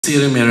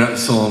ser det mer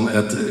som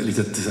ett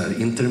litet så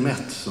här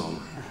intermezzo.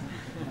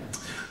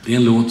 Det är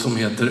en låt som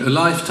heter A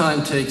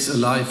Lifetime Takes a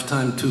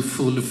Lifetime to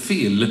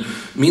Fulfil.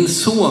 Min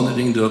son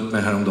ringde upp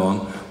mig häromdagen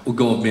och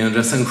gav mig en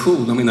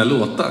recension av mina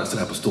låtar så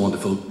där på stående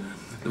fot.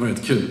 Det var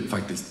rätt kul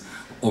faktiskt.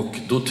 Och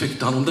då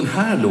tyckte han om den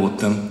här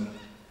låten.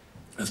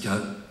 Jag ska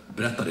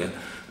berätta det.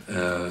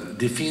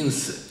 Det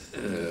finns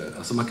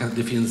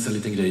det finns en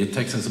liten grej i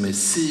texten som är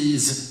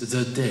Seize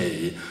the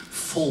day,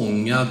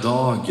 fånga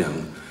dagen.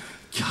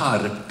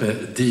 Carpe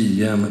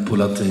diem på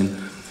latin.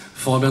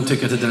 Fabian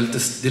tycker att det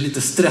är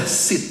lite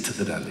stressigt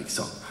det där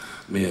liksom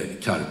med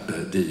carpe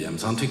diem.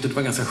 Så han tyckte det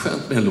var ganska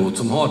skönt med en låt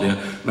som har det,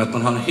 med att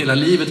man har hela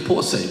livet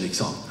på sig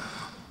liksom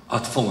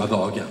att fånga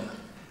dagen.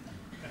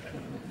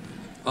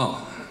 Ja.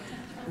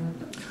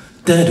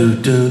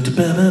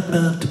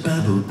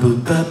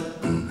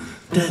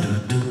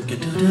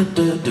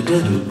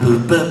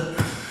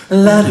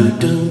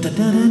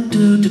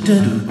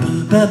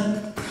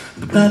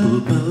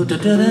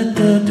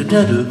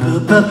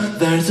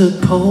 There's a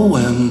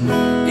poem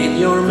in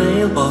your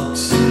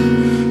mailbox,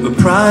 a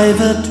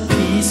private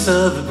piece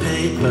of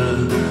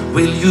paper.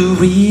 Will you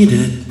read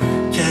it?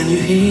 Can you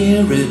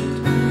hear it?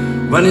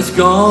 When it's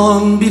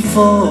gone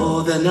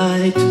before the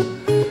night.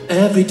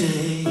 Every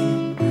day,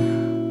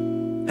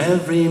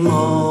 every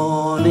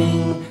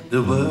morning,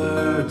 the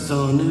words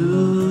are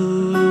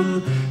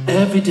new.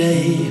 Every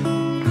day,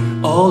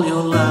 all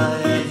your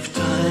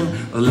lifetime,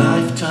 a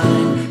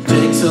lifetime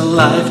takes a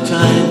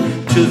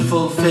lifetime to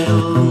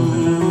fulfill.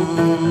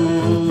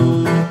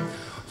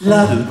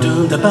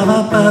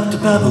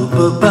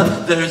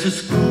 There's a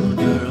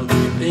schoolgirl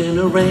in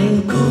a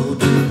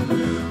raincoat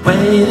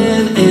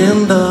waiting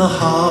in the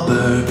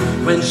harbor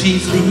when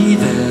she's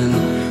leaving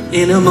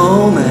in a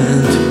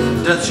moment.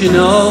 Does she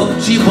know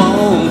she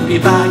won't be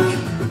back?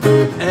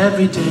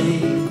 Every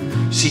day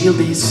she'll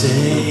be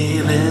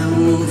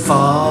sailing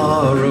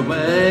far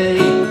away.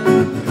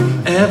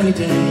 Every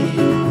day,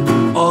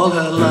 all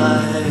her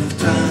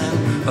lifetime,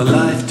 a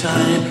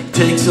lifetime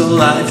takes a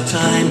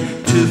lifetime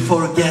to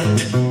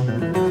forget.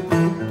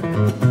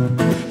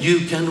 You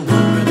can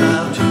wonder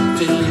about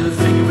till you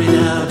figure it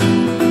out.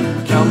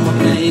 Come what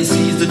may,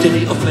 seize the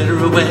day or flitter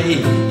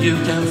away. You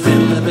can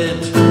fiddle a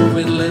bit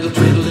with a little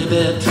twiddly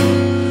bit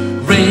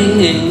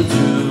ringing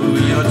through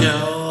your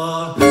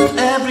door.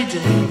 Every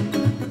day,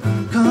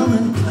 come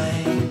and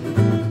play.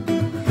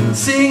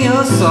 Sing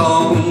your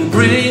song,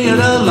 bring it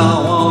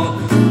along.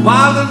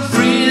 Wild and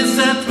free is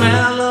that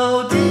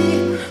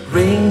melody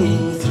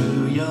ringing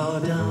through your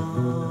dawn.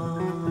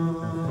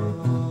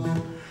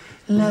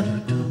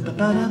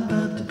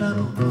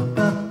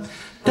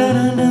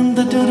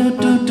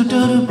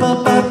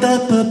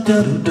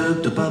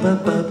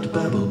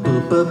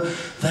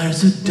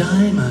 There's a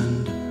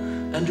diamond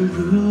and a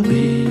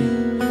ruby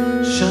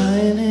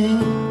shining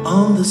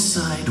on the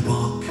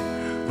sidewalk.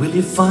 Will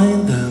you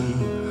find them?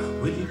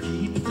 Will you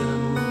keep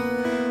them?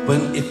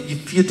 When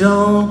if you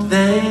don't,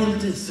 they'll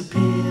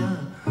disappear.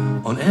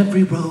 On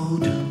every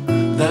road,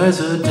 there's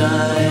a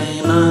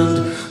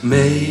diamond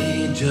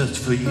made just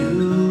for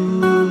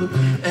you.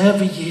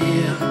 Every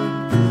year,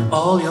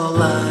 all your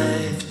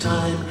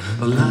lifetime,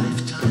 a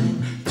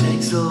lifetime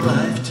takes a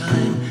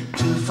lifetime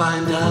to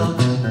find out.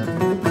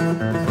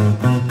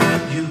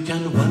 You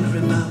can wonder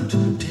about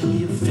till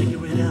you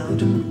figure it out.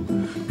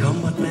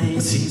 Come what may,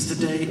 seize the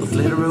day or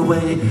flitter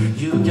away.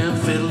 You can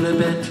fiddle a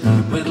bit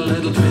with a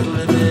little twiddle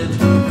a bit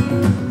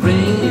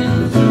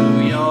ringing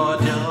through your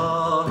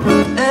door.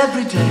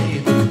 Every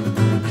day,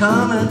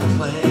 come and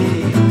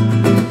play.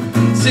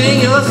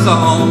 Sing your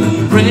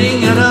song,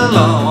 bring it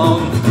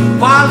along.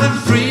 Wild and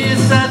free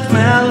is that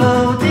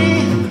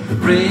melody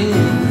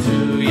ringing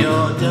through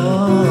your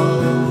door.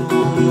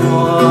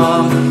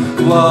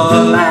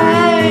 Whoa,